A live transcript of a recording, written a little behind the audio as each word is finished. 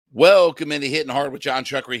Welcome into Hittin Hard with John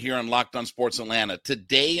Chuckery here on Locked on Sports Atlanta.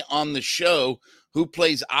 Today on the show, who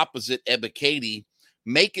plays opposite Ebiketie,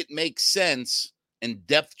 make it make sense, and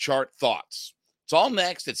depth chart thoughts. It's all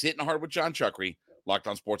next. It's Hittin Hard with John Chuckery, Locked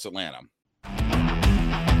on Sports Atlanta.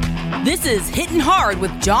 This is Hittin Hard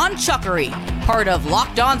with John Chuckery, part of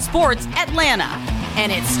Locked on Sports Atlanta.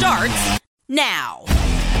 And it starts now.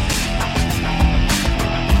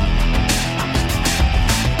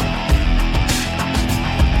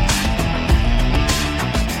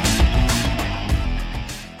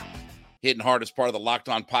 Hittin Hard is part of the Locked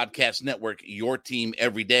On Podcast Network, your team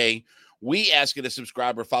every day. We ask you to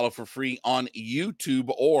subscribe or follow for free on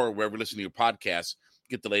YouTube or wherever you listen to your podcasts.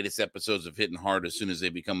 Get the latest episodes of Hittin Hard as soon as they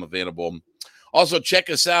become available. Also,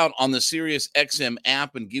 check us out on the SiriusXM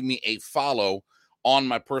app and give me a follow on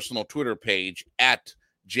my personal Twitter page at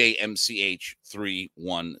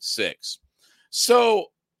JMCH316. So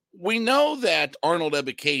we know that Arnold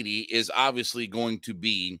Ebiketie is obviously going to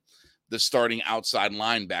be the starting outside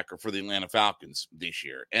linebacker for the Atlanta Falcons this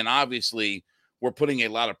year. And obviously, we're putting a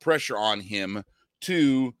lot of pressure on him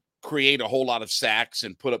to create a whole lot of sacks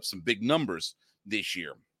and put up some big numbers this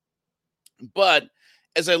year. But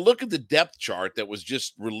as I look at the depth chart that was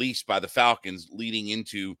just released by the Falcons leading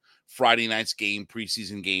into Friday night's game,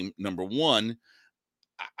 preseason game number 1,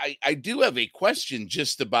 I do have a question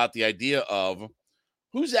just about the idea of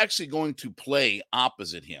who's actually going to play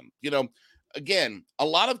opposite him. You know, again, a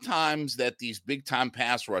lot of times that these big-time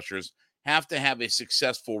pass rushers have to have a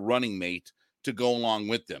successful running mate to go along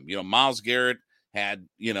with them. You know, Myles Garrett had,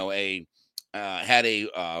 Jadeveon Clowney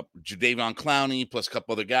plus a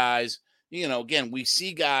couple other guys. You know, again, we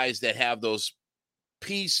see guys that have those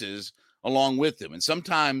pieces along with them. And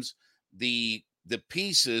sometimes the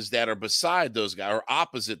pieces that are beside those guys or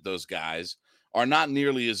opposite those guys are not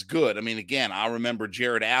nearly as good. I mean, again, I remember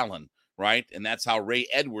Jared Allen, right? And that's how Ray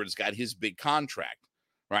Edwards got his big contract,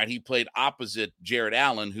 right? He played opposite Jared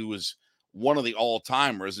Allen, who was one of the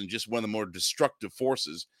all-timers and just one of the more destructive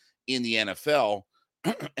forces in the NFL.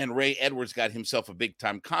 And Ray Edwards got himself a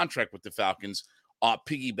big-time contract with the Falcons,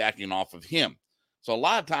 piggybacking off of him. So a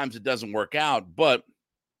lot of times it doesn't work out, but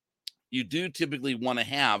you do typically want to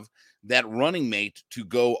have that running mate to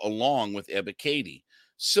go along with Ebiketie.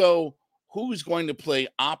 So who's going to play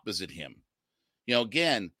opposite him? You know,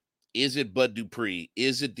 again, is it Bud Dupree?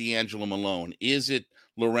 Is it D'Angelo Malone? Is it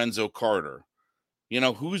Lorenzo Carter? You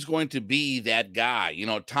know, who's going to be that guy? You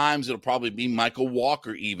know, at times it'll probably be Michael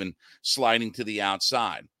Walker even sliding to the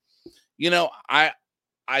outside. You know, I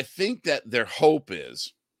think that their hope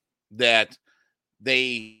is that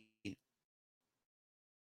they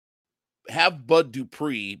have Bud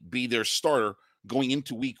Dupree be their starter going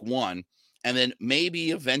into week 1, and then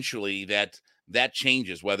maybe eventually that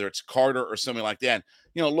changes, whether it's Carter or something like that.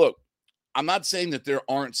 You know, look, I'm not saying that there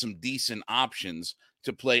aren't some decent options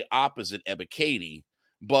to play opposite Ebiketie,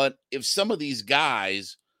 but if some of these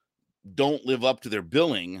guys don't live up to their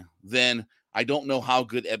billing, then I don't know how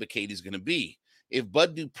good Ebiketie is going to be. If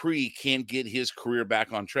Bud Dupree can't get his career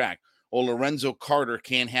back on track, or Lorenzo Carter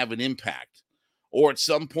can't have an impact, or at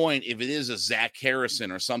some point, if it is a Zach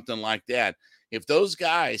Harrison or something like that, if those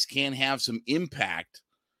guys can't have some impact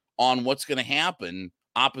on what's going to happen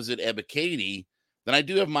opposite Ebiketie, then I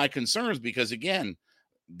do have my concerns because, again,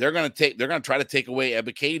 they're going to try to take away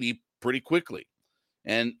Ebiketie pretty quickly.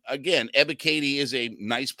 And again, Ebiketie is a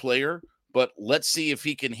nice player, but let's see if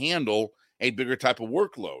he can handle a bigger type of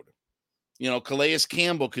workload. You know, Calais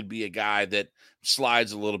Campbell could be a guy that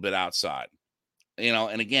slides a little bit outside. You know,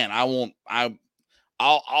 and again, I'll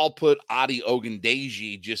put Adi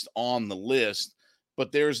Ogundeji just on the list,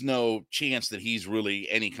 but there's no chance that he's really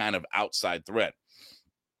any kind of outside threat.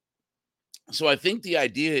 So I think the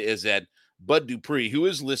idea is that Bud Dupree, who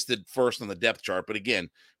is listed first on the depth chart, but again,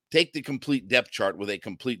 take the complete depth chart with a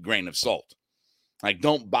complete grain of salt. Like,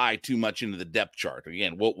 don't buy too much into the depth chart.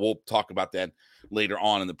 Again, we'll talk about that later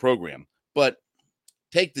on in the program. But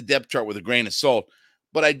take the depth chart with a grain of salt.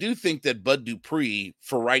 But I do think that Bud Dupree,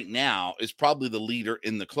 for right now, is probably the leader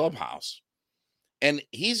in the clubhouse. And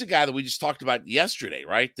he's a guy that we just talked about yesterday,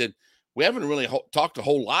 right? That we haven't really talked a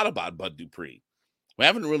whole lot about Bud Dupree. We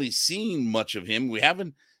haven't really seen much of him. We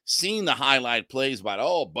haven't seen the highlight plays about,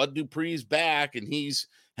 oh, Bud Dupree's back and he's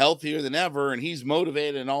healthier than ever and he's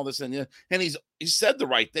motivated and all this. And he's said the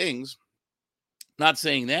right things. Not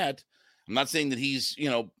saying that. I'm not saying that he's,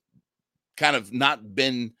 kind of not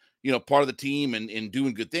been, part of the team and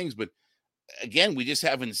doing good things. But again, we just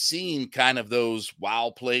haven't seen kind of those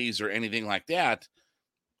wow plays or anything like that.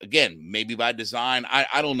 Again, maybe by design,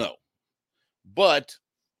 I don't know. But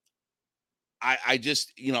I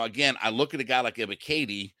just, again, I look at a guy like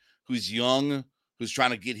Ebiketie, who's young, who's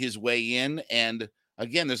trying to get his way in. And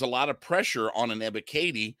again, there's a lot of pressure on an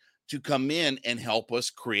Ebiketie to come in and help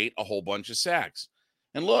us create a whole bunch of sacks.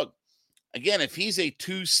 And look, again, if he's a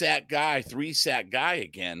 2-sack guy, 3-sack guy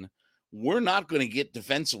again, we're not going to get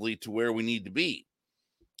defensively to where we need to be,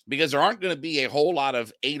 because there aren't going to be a whole lot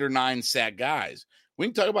of 8 or 9 sack guys. We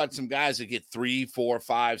can talk about some guys that get 3, 4,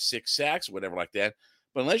 5, 6 sacks, whatever like that.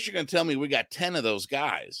 But unless you're going to tell me we got 10 of those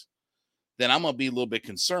guys, then I'm going to be a little bit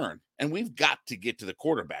concerned. And we've got to get to the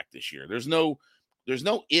quarterback this year. There's no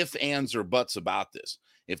ifs, ands, or buts about this.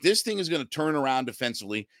 If this thing is going to turn around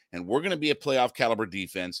defensively and we're going to be a playoff caliber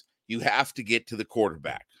defense, you have to get to the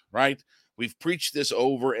quarterback, right? We've preached this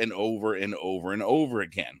over and over and over and over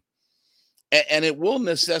again. And it will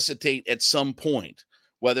necessitate at some point,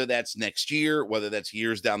 whether that's next year, whether that's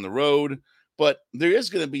years down the road, but there is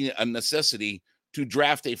going to be a necessity to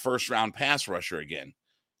draft a first-round pass rusher again.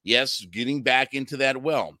 Yes, getting back into that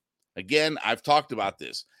well. Again, I've talked about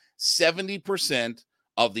this. 70%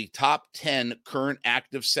 of the top 10 current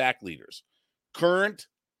active sack leaders, current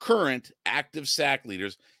active sack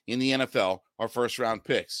leaders in the NFL are first-round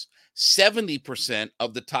picks. 70%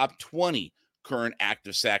 of the top 20 current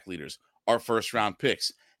active sack leaders are first-round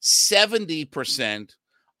picks. 70%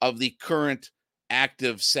 of the current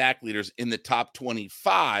active sack leaders in the top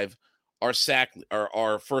 25 are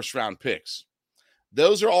first-round picks.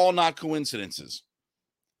 Those are all not coincidences.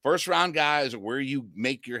 First-round guys are where you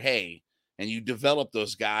make your hay and you develop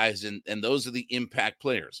those guys, and those are the impact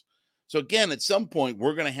players. So again, at some point,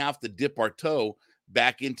 we're going to have to dip our toe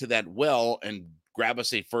back into that well and grab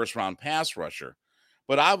us a first-round pass rusher.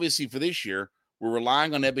 But obviously for this year, we're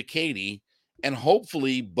relying on Ebiketie and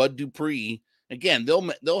hopefully Bud Dupree. Again,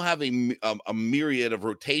 they'll have a myriad of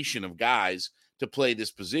rotation of guys to play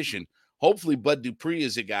this position. Hopefully Bud Dupree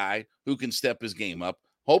is a guy who can step his game up.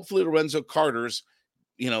 Hopefully Lorenzo Carter's,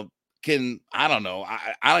 I don't know.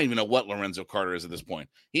 I don't even know what Lorenzo Carter is at this point.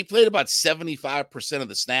 He played about 75% of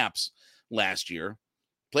the snaps last year,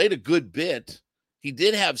 played a good bit. He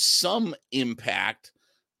did have some impact,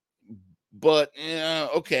 but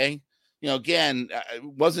okay. Again, it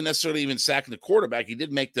wasn't necessarily even sacking the quarterback. He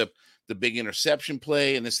did make the big interception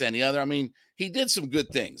play and this, that, and the other. I mean, he did some good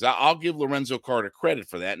things. I'll give Lorenzo Carter credit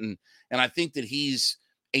for that. And I think that he's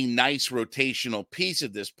a nice rotational piece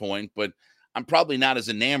at this point, but I'm probably not as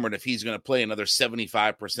enamored if he's going to play another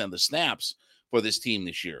 75% of the snaps for this team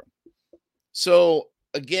this year. So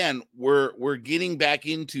again, we're getting back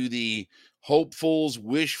into the hopefuls,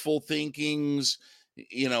 wishful thinkings.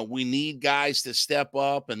 We need guys to step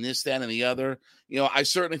up and this, that, and the other. I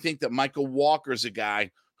certainly think that Michael Walker is a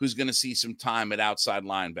guy who's going to see some time at outside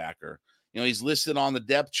linebacker. He's listed on the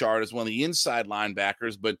depth chart as one of the inside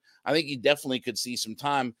linebackers, but I think he definitely could see some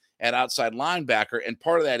time at outside linebacker. And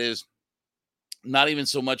part of that is not even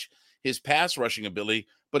so much his pass rushing ability,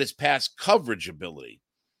 but his pass coverage ability.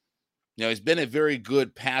 He's been a very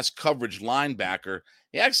good pass coverage linebacker.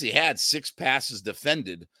 He actually had 6 passes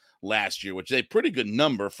defended last year, which is a pretty good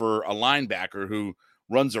number for a linebacker who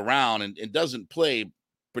runs around and doesn't play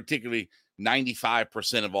particularly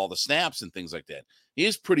 95% of all the snaps and things like that. He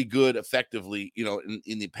is pretty good effectively,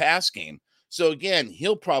 in the pass game. So again,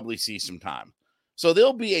 he'll probably see some time. So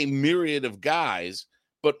there'll be a myriad of guys,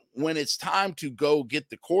 but when it's time to go get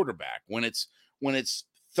the quarterback, when it's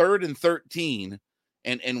 3rd and 13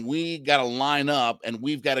 and we got to line up and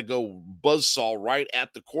we've got to go buzzsaw right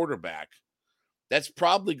at the quarterback, that's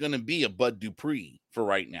probably going to be a Bud Dupree for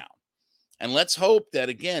right now. And let's hope that,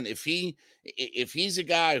 again, if he's a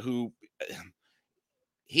guy who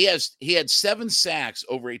he had 7 sacks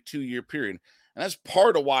over a 2-year period, and that's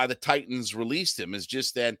part of why the Titans released him, is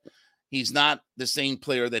just that he's not the same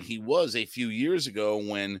player that he was a few years ago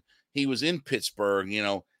when he was in Pittsburgh.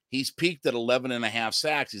 He's peaked at 11.5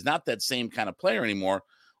 sacks. He's not that same kind of player anymore.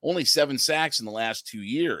 Only 7 sacks in the last 2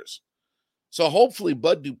 years. So hopefully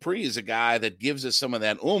Bud Dupree is a guy that gives us some of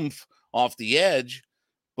that oomph off the edge.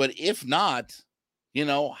 But if not,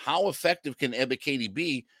 how effective can Ebiketie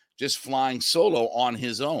be just flying solo on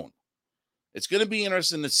his own? It's going to be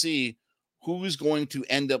interesting to see who's going to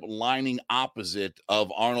end up lining opposite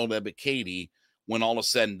of Arnold Ebiketie when all is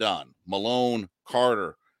said and done. Malone,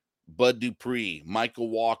 Carter, Bud Dupree, Michael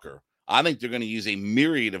Walker. I think they're going to use a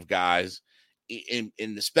myriad of guys, in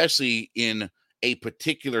especially in a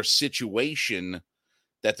particular situation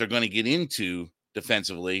that they're going to get into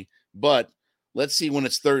defensively. But let's see, when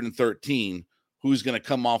it's 3rd and 13, who's going to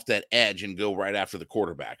come off that edge and go right after the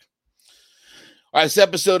quarterback. All right, this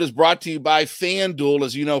episode is brought to you by FanDuel.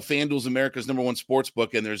 As you know, FanDuel is America's #1 sports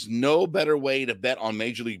book, and there's no better way to bet on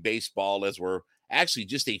Major League Baseball, as we're actually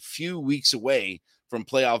just a few weeks away from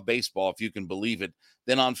playoff baseball, if you can believe it,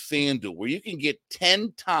 than on FanDuel, where you can get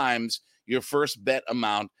 10 times your first bet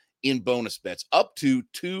amount in bonus bets, up to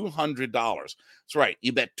 $200. That's right.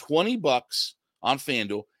 You bet 20 bucks on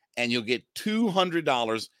FanDuel and you'll get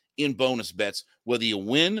 $200 in bonus bets, whether you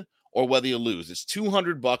win or whether you lose. It's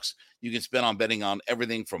 200 bucks you can spend on betting on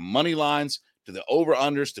everything from money lines to the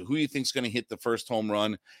over-unders to who you think's going to hit the first home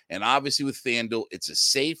run. And obviously with FanDuel, it's a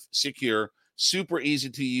safe, secure, super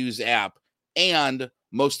easy to use app. And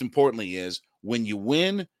most importantly is when you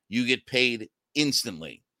win, you get paid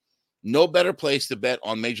instantly. No better place to bet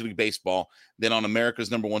on Major League Baseball than on America's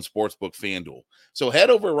 #1 sportsbook, FanDuel. So head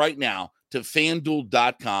over right now to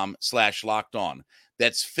FanDuel.com/lockedon.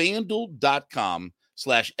 That's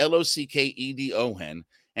FanDuel.com/LOCKEDON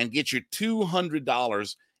and get your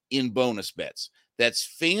 $200 in bonus bets. That's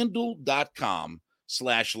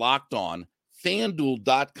FanDuel.com/lockedon.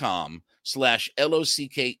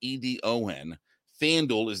 FanDuel.com/LOCKEDON.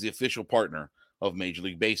 FanDuel is the official partner of Major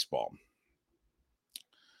League Baseball.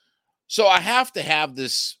 So I have to have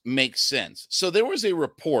this make sense. So there was a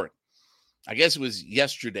report, I guess it was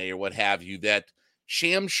yesterday or what have you, that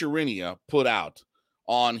Shams Charania put out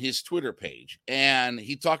on his Twitter page. And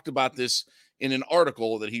he talked about this in an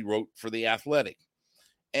article that he wrote for The Athletic.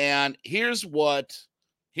 And here's what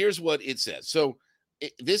it says. So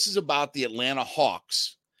this is about the Atlanta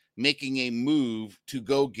Hawks making a move to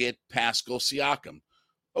go get Pascal Siakam.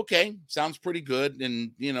 Okay, sounds pretty good.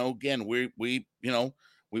 And, again,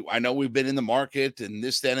 I know we've been in the market and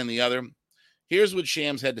this, that, and the other. Here's what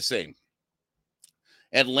Shams had to say.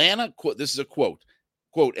 Atlanta, this is a quote,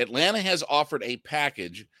 Atlanta has offered a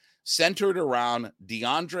package centered around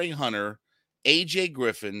DeAndre Hunter, AJ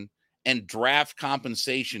Griffin, and draft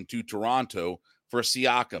compensation to Toronto for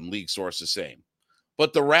Siakam, league sources say.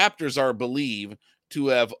 But the Raptors are believed to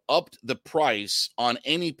have upped the price on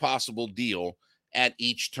any possible deal at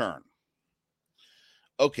each turn.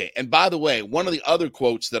 Okay, and by the way, one of the other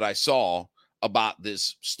quotes that I saw about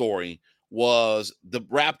this story was the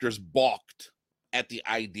Raptors balked at the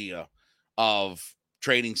idea of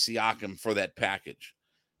trading Siakam for that package.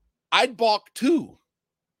 I'd balk too.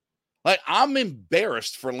 Like, I'm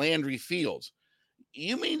embarrassed for Landry Fields.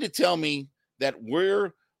 You mean to tell me that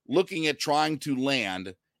we're looking at trying to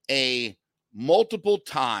land a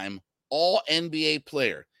multiple-time All-NBA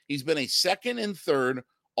player? He's been a second and third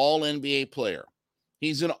All-NBA player.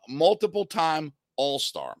 He's a multiple-time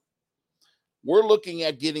All-Star. We're looking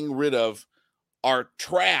at getting rid of our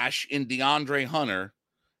trash in DeAndre Hunter,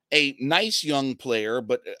 a nice young player,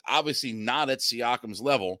 but obviously not at Siakam's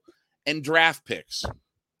level, and draft picks.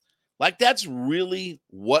 Like, that's really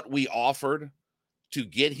what we offered to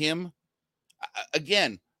get him.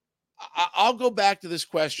 Again, I'll go back to this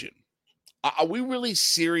question. Are we really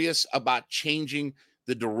serious about changing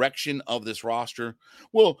the direction of this roster?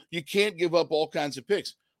 Well, you can't give up all kinds of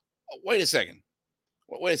picks. Wait a second.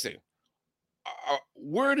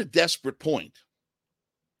 We're at a desperate point.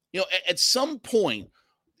 At some point,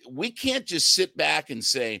 we can't just sit back and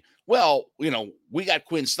say, well, we got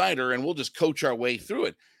Quinn Snyder and we'll just coach our way through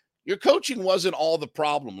it. Your coaching wasn't all the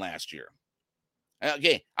problem last year.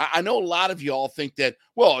 Okay, I know a lot of y'all think that,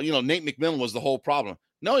 well, Nate McMillan was the whole problem.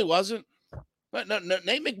 No, he wasn't. No,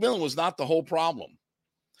 Nate McMillan was not the whole problem.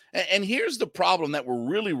 And here's the problem that we're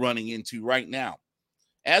really running into right now.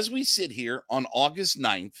 As we sit here on August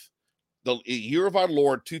 9th, the year of our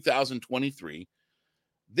Lord 2023,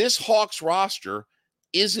 this Hawks roster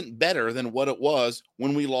isn't better than what it was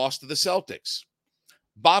when we lost to the Celtics.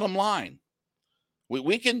 Bottom line,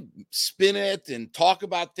 we can spin it and talk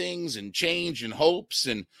about things and change and hopes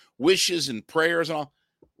and wishes and prayers and all.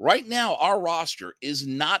 Right now, our roster is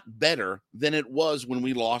not better than it was when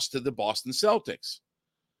we lost to the Boston Celtics.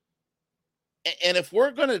 And if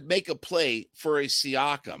we're going to make a play for a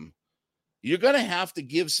Siakam, you're going to have to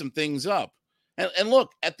give some things up. And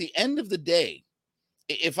look, at the end of the day,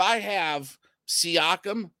 if I have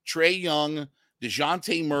Siakam, Trae Young,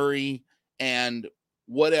 DeJounte Murray, and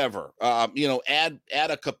whatever, add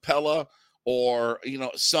a Capella or,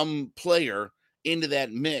 some player into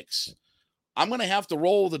that mix, I'm going to have to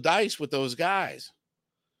roll the dice with those guys.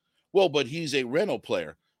 Well, but he's a rental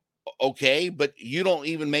player. Okay, but you don't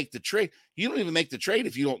even make the trade. You don't even make the trade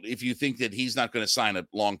if you think that he's not going to sign a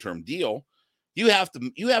long-term deal. You have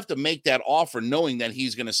to make that offer knowing that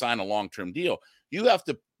he's going to sign a long-term deal. You have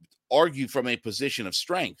to argue from a position of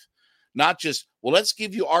strength, not just, well, let's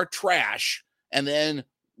give you our trash and then,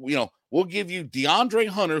 we'll give you DeAndre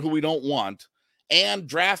Hunter, who we don't want, and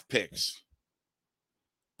draft picks.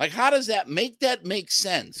 Like, how does that make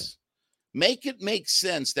sense? Make it make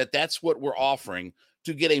sense that that's what we're offering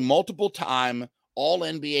to get a multiple-time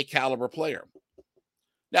All-NBA caliber player.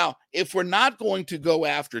 Now, if we're not going to go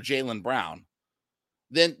after Jaylen Brown,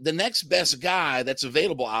 then the next best guy that's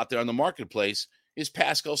available out there on the marketplace is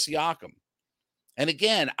Pascal Siakam. And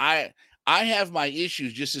again, I have my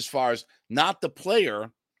issues just as far as not the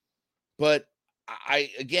player, but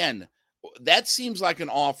again, that seems like an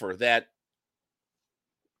offer that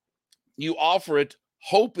you offer it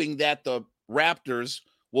hoping that the Raptors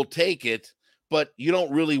will take it, but you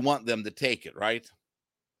don't really want them to take it, right?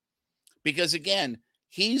 Because again,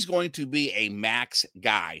 he's going to be a max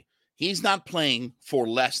guy. He's not playing for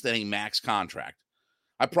less than a max contract.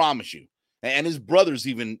 I promise you. And his brothers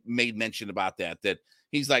even made mention about that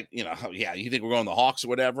he's like, yeah, you think we're going to the Hawks or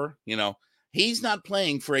whatever? He's not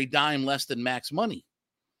playing for a dime less than max money.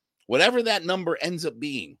 Whatever that number ends up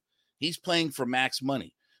being, he's playing for max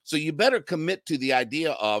money. So you better commit to the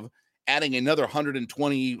idea of adding another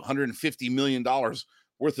 $120, $150 million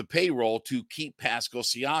worth of payroll to keep Pascal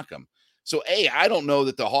Siakam. So, I don't know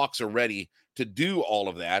that the Hawks are ready to do all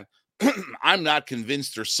of that. I'm not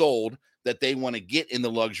convinced or sold that they want to get in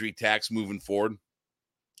the luxury tax moving forward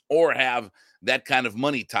or have that kind of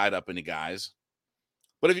money tied up in the guys.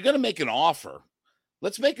 But if you're going to make an offer,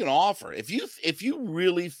 let's make an offer. If you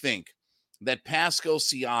really think that Pascal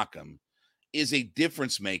Siakam is a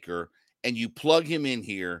difference maker and you plug him in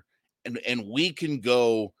here and we can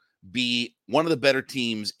go be one of the better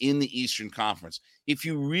teams in the Eastern Conference, if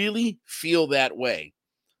you really feel that way,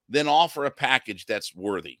 then offer a package that's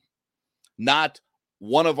worthy, not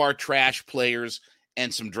one of our trash players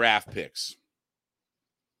and some draft picks.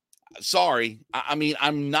 Sorry. I mean,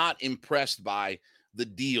 I'm not impressed by the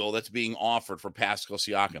deal that's being offered for Pascal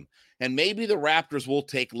Siakam. And maybe the Raptors will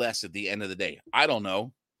take less at the end of the day. I don't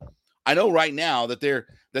know. I know right now that they're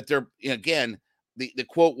again, the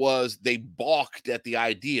quote was they balked at the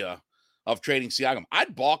idea of trading Siakam.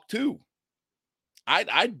 I'd balk too.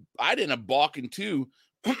 I'd end up balking too,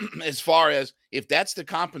 as far as if that's the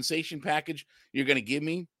compensation package you're going to give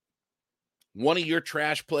me, one of your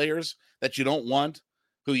trash players that you don't want,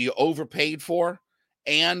 who you overpaid for,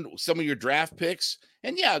 and some of your draft picks,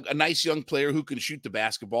 and yeah, a nice young player who can shoot the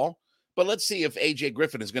basketball. But let's see if AJ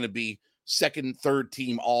Griffin is going to be second, third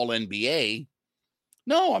team All NBA.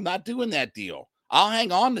 No, I'm not doing that deal. I'll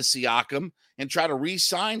hang on to Siakam and try to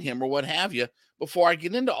re-sign him or what have you before I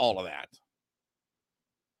get into all of that.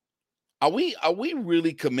 Are we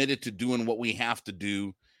really committed to doing what we have to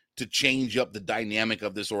do to change up the dynamic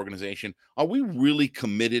of this organization? Are we really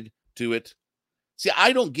committed to it? See,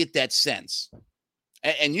 I don't get that sense.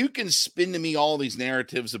 And you can spin to me all these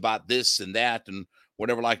narratives about this and that and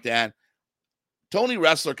whatever like that. Tony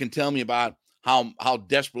Ressler can tell me about how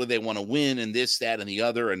desperately they want to win and this, that, and the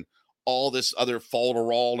other, and all this other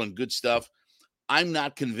falderall and good stuff. I'm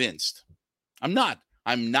not convinced. I'm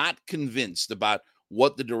not convinced about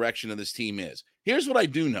what the direction of this team is. Here's what I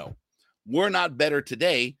do know. We're not better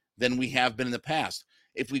today than we have been in the past.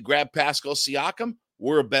 If we grab Pascal Siakam,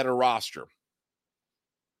 we're a better roster.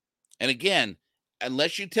 And again,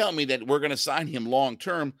 unless you tell me that we're going to sign him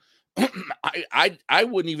long-term, I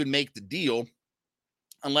wouldn't even make the deal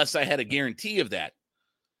unless I had a guarantee of that.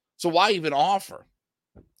 So why even offer?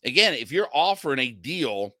 Again, if you're offering a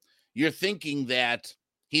deal, you're thinking that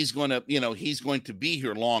he's going to be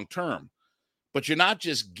here long-term. But you're not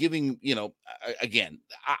just giving, again,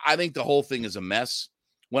 I think the whole thing is a mess.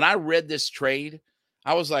 When I read this trade,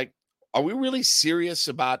 I was like, are we really serious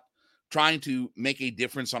about trying to make a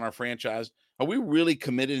difference on our franchise? Are we really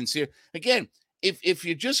committed and serious? Again, if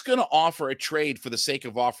you're just going to offer a trade for the sake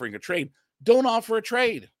of offering a trade, don't offer a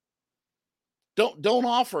trade. Don't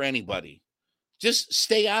offer anybody. Just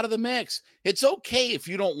stay out of the mix. It's okay if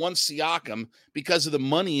you don't want Siakam because of the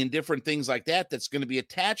money and different things like that that's going to be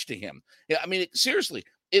attached to him. I mean, seriously,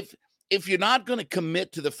 if you're not going to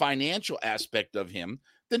commit to the financial aspect of him,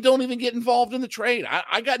 then don't even get involved in the trade.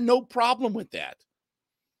 I got no problem with that.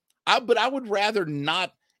 But I would rather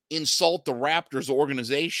not insult the Raptors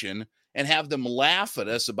organization and have them laugh at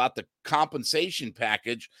us about the compensation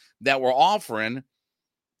package that we're offering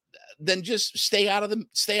than just stay out of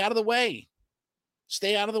the way.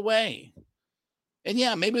 Stay out of the way. And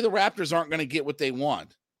yeah, maybe the Raptors aren't going to get what they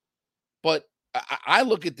want. But I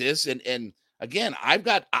look at this and again, I've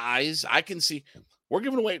got eyes. I can see we're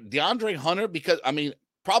giving away DeAndre Hunter because, I mean,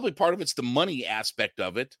 probably part of it's the money aspect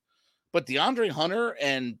of it. But DeAndre Hunter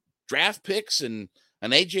and draft picks and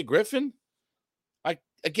an AJ Griffin,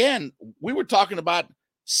 again, we were talking about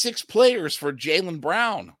 6 players for Jaylen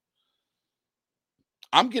Brown.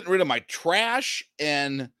 I'm getting rid of my trash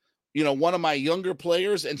and one of my younger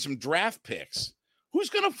players and some draft picks.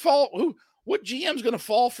 Who's going to fall? What GM's going to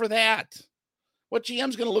fall for that? What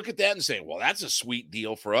GM's going to look at that and say, well, that's a sweet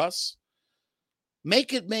deal for us?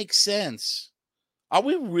 Make it make sense. Are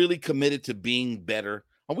we really committed to being better?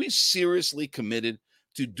 Are we seriously committed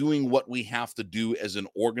to doing what we have to do as an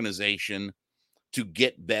organization to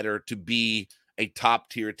get better, to be a top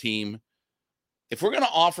tier team? If we're going to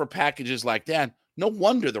offer packages like that, no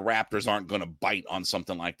wonder the Raptors aren't going to bite on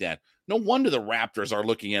something like that. No wonder the Raptors are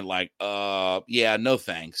looking at like, yeah, no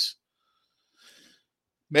thanks.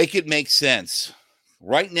 Make it make sense.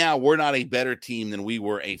 Right now, we're not a better team than we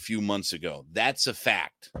were a few months ago. That's a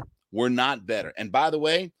fact. We're not better. And by the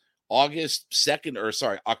way, October 2nd or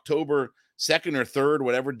 3rd,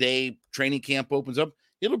 whatever day training camp opens up,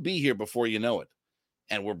 it'll be here before you know it.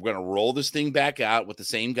 And we're going to roll this thing back out with the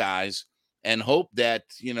same guys and hope that,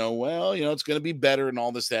 it's going to be better and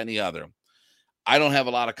all this, that, and the other. I don't have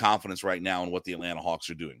a lot of confidence right now in what the Atlanta Hawks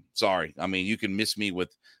are doing. Sorry. I mean, you can miss me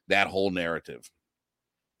with that whole narrative.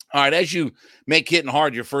 All right, as you make Hittin'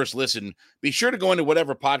 Hard your first listen, be sure to go into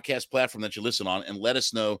whatever podcast platform that you listen on and let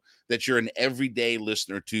us know that you're an everyday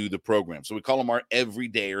listener to the program. So we call them our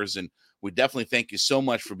everydayers, and we definitely thank you so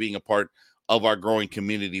much for being a part of our growing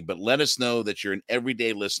community. But let us know that you're an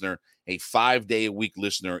everyday listener, a 5-day-a-week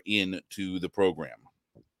listener into the program.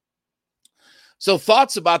 So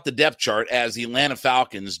thoughts about the depth chart as the Atlanta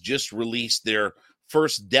Falcons just released their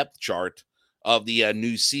first depth chart of the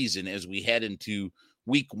new season as we head into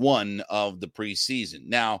week 1 of the preseason.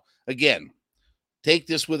 Now, again, take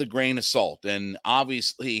this with a grain of salt. And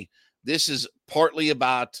obviously, this is partly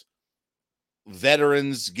about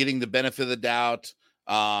veterans getting the benefit of the doubt.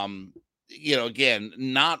 Again,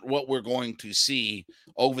 not what we're going to see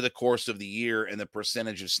over the course of the year and the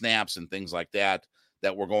percentage of snaps and things like that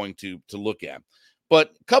we're going to look at.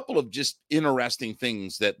 But a couple of just interesting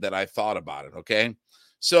things that I thought about it, okay?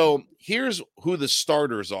 So here's who the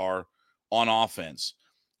starters are on offense.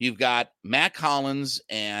 You've got Mac Hollins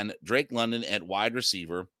and Drake London at wide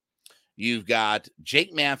receiver. You've got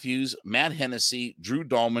Jake Matthews, Matt Hennessy, Drew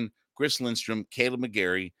Dahlman, Chris Lindstrom, Caleb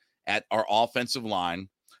McGarry at our offensive line.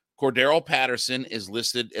 Cordero Patterson is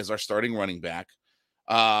listed as our starting running back.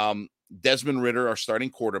 Desmond Ridder, our starting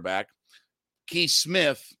quarterback. Keith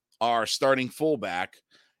Smith, our starting fullback.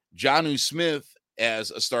 Jonnu Smith as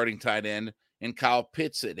a starting tight end. And Kyle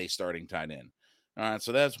Pitts at a starting tight end. All right,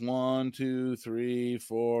 so that's 1, 2, 3,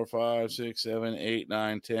 4, 5, 6, 7, 8,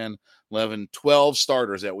 9, 10, 11, 12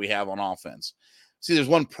 starters that we have on offense. See, there's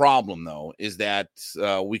one problem, though, is that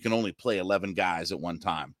we can only play 11 guys at one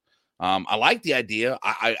time. I like the idea.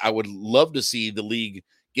 I would love to see the league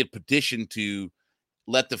get petitioned to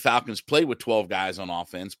let the Falcons play with 12 guys on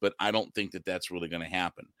offense, but I don't think that that's really going to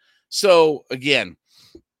happen. So, again,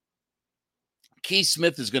 Keith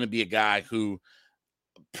Smith is going to be a guy who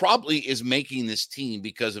probably is making this team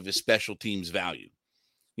because of his special teams value.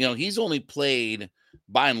 He's only played,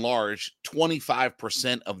 by and large,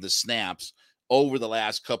 25% of the snaps over the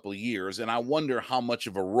last couple of years, and I wonder how much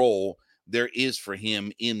of a role there is for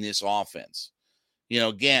him in this offense.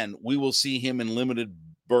 Again, we will see him in limited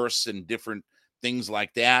bursts and different things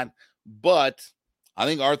like that, but I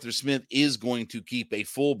think Arthur Smith is going to keep a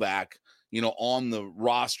fullback, on the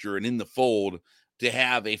roster and in the fold to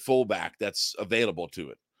have a fullback that's available to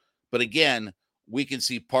it. But again, we can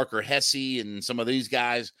see Parker Hesse and some of these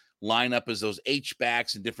guys line up as those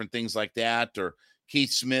H-backs and different things like that, or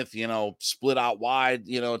Keith Smith, split out wide,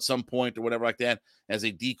 at some point or whatever like that as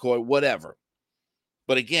a decoy, whatever.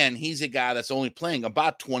 But again, he's a guy that's only playing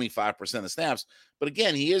about 25% of the snaps. But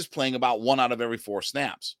again, he is playing about 1 out of every 4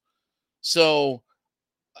 snaps. So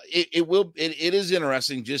it is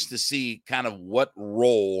interesting just to see kind of what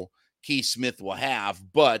role Keith Smith will have.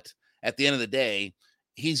 But at the end of the day,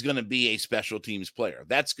 he's going to be a special teams player.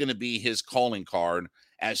 That's going to be his calling card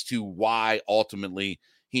as to why ultimately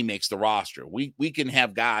he makes the roster. We can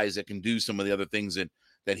have guys that can do some of the other things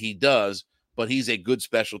that he does, but he's a good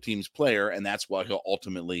special teams player, and that's why he'll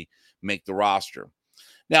ultimately make the roster.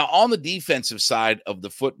 Now, on the defensive side of the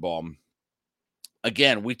football,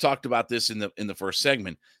 again, we talked about this in the first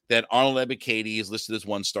segment, that Arnold Ebiketie is listed as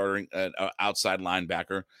one starting outside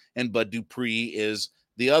linebacker, and Bud Dupree is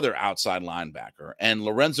the other outside linebacker. And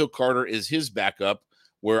Lorenzo Carter is his backup,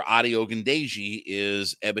 where Adi Ogundeji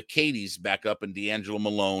is Ebiketie's backup, and D'Angelo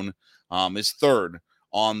Malone is third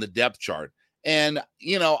on the depth chart. And,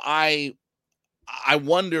 I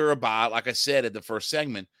wonder about, like I said at the first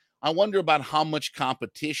segment, I wonder about how much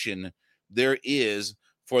competition there is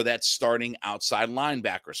for that starting outside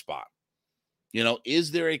linebacker spot.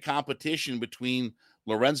 Is there a competition between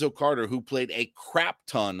Lorenzo Carter, who played a crap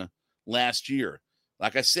ton last year?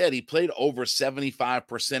 Like I said, he played over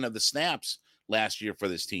 75% of the snaps last year for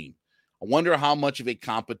this team. I wonder how much of a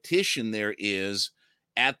competition there is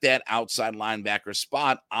at that outside linebacker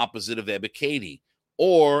spot opposite of Ebiketie.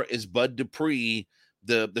 Or is Bud Dupree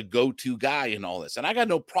the go-to guy in all this? And I got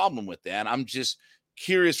no problem with that. I'm just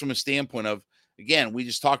curious from a standpoint of, again, we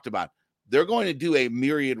just talked about, they're going to do a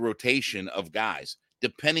myriad rotation of guys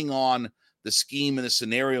depending on the scheme and the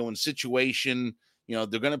scenario and situation. You know,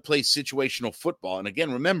 they're going to play situational football. And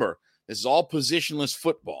again, remember, this is all positionless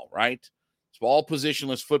football, right? It's all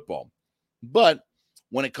positionless football. But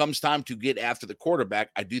when it comes time to get after the quarterback,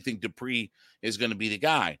 I do think Dupree is going to be the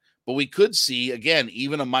guy. But we could see, again,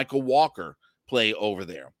 even a Michael Walker play over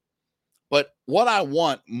there. But what I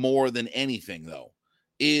want more than anything, though,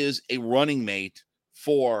 is a running mate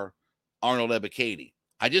for Arnold Ebiketie.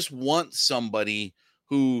 I just want somebody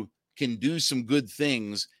who can do some good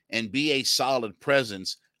things and be a solid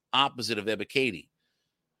presence opposite of Ebiketie.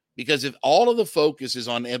 Because if all of the focus is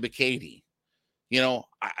on Ebiketie, you know,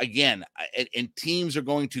 again, and teams are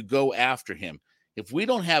going to go after him. If we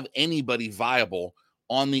don't have anybody viable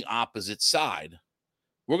on the opposite side,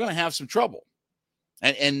 we're going to have some trouble.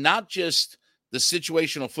 And not just the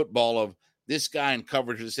situational football of this guy in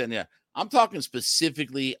coverage. I'm talking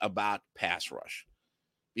specifically about pass rush.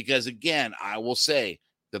 Because, again, I will say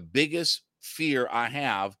the biggest fear I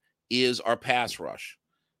have is our pass rush.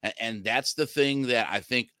 And that's the thing that I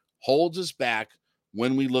think holds us back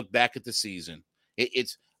when we look back at the season.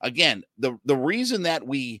 It's, again, the reason that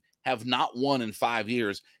we have not won in 5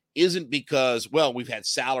 years isn't because, well, we've had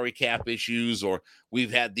salary cap issues or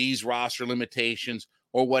we've had these roster limitations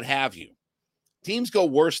or what have you. Teams go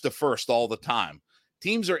worst to first all the time.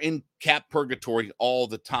 Teams are in cap purgatory all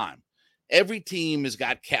the time. Every team has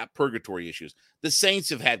got cap purgatory issues. The Saints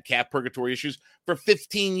have had cap purgatory issues for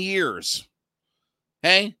 15 years.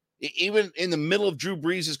 Hey, even in the middle of Drew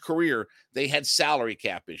Brees' career, they had salary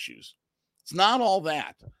cap issues. It's not all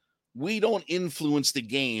that. We don't influence the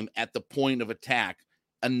game at the point of attack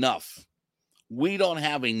enough. We don't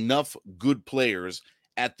have enough good players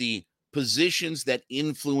at the positions that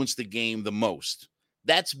influence the game the most.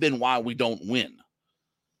 That's been why we don't win.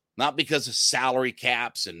 Not because of salary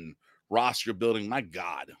caps and roster building. My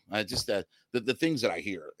God, just the things that I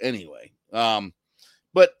hear anyway.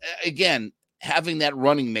 But again, having that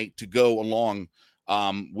running mate to go along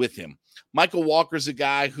with him. Michael Walker's a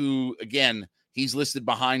guy who, again, he's listed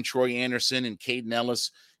behind Troy Anderson and Caden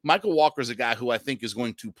Ellis. Michael Walker's a guy who I think is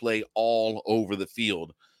going to play all over the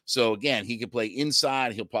field. So, again, he can play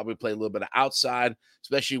inside. He'll probably play a little bit of outside,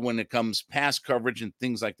 especially when it comes pass coverage and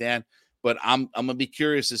things like that. But I'm going to be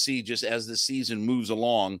curious to see, just as the season moves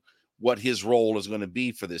along, what his role is going to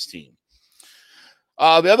be for this team.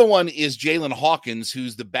 The other one is Jalen Hawkins,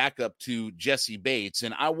 who's the backup to Jesse Bates.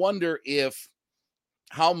 And I wonder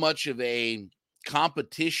how much of a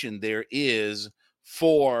competition there is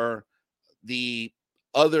for the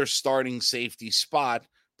other starting safety spot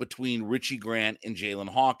between Richie Grant and Jalen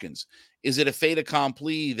Hawkins. Is it a fait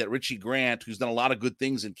accompli that Richie Grant, who's done a lot of good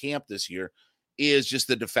things in camp this year, is just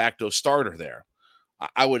the de facto starter there?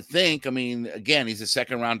 I would think. I mean, again, he's a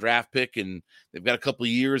second-round draft pick, and they've got a couple of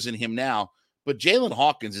years in him now. But Jalen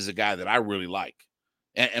Hawkins is a guy that I really like.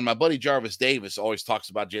 And my buddy Jarvis Davis always talks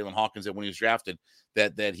about Jalen Hawkins, that when he was drafted,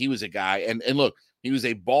 that he was a guy. And look, he was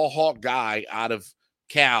a ball hawk guy out of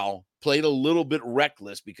Cal, played a little bit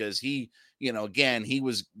reckless because he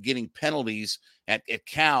was getting penalties at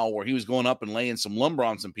Cal where he was going up and laying some lumber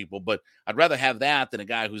on some people. But I'd rather have that than a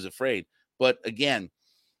guy who's afraid. But again,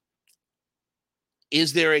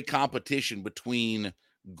 is there a competition between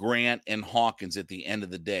Grant and Hawkins at the end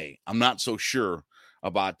of the day? I'm not so sure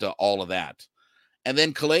about all of that. And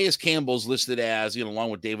then Calais Campbell's listed as,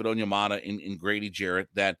 along with David Onyemata and Grady Jarrett,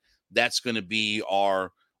 that's going to be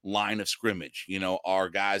our line of scrimmage, our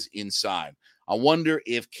guys inside. I wonder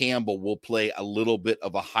if Campbell will play a little bit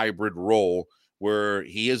of a hybrid role where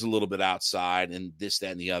he is a little bit outside and this,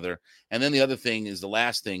 that, and the other. And then the other thing is, the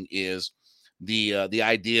last thing is the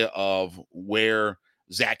idea of where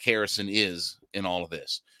Zach Harrison is in all of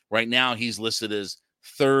this. Right now, he's listed as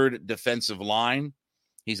third defensive line.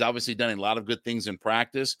 He's obviously done a lot of good things in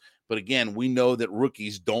practice. But again, we know that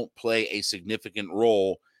rookies don't play a significant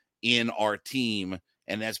role in our team.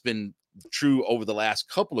 And that's been true over the last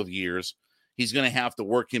couple of years. He's going to have to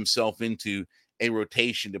work himself into a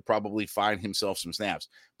rotation to probably find himself some snaps.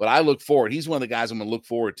 But I look forward. He's one of the guys I'm going to look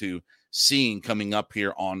forward to seeing coming up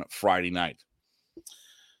here on Friday night.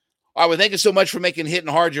 All right, well, thank you so much for making Hittin'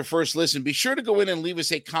 Hard your first listen. Be sure to go in and leave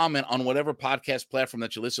us a comment on whatever podcast platform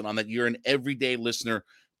that you listen on, that you're an everyday listener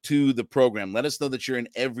to the program. Let us know that you're an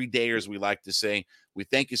everydayer, as we like to say. We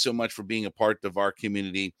thank you so much for being a part of our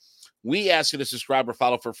community. We ask you to subscribe or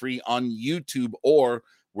follow for free on YouTube or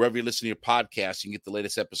wherever you listen to your podcast. You can get the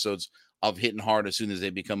latest episodes of Hittin' Hard as soon as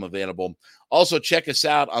they become available. Also, check us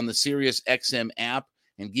out on the Sirius XM app.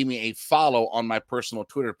 and give me a follow on my personal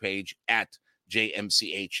Twitter page at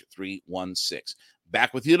JMCH316.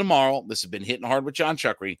 Back with you tomorrow. This has been Hitting Hard with John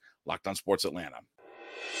Chuckery, Locked on Sports Atlanta.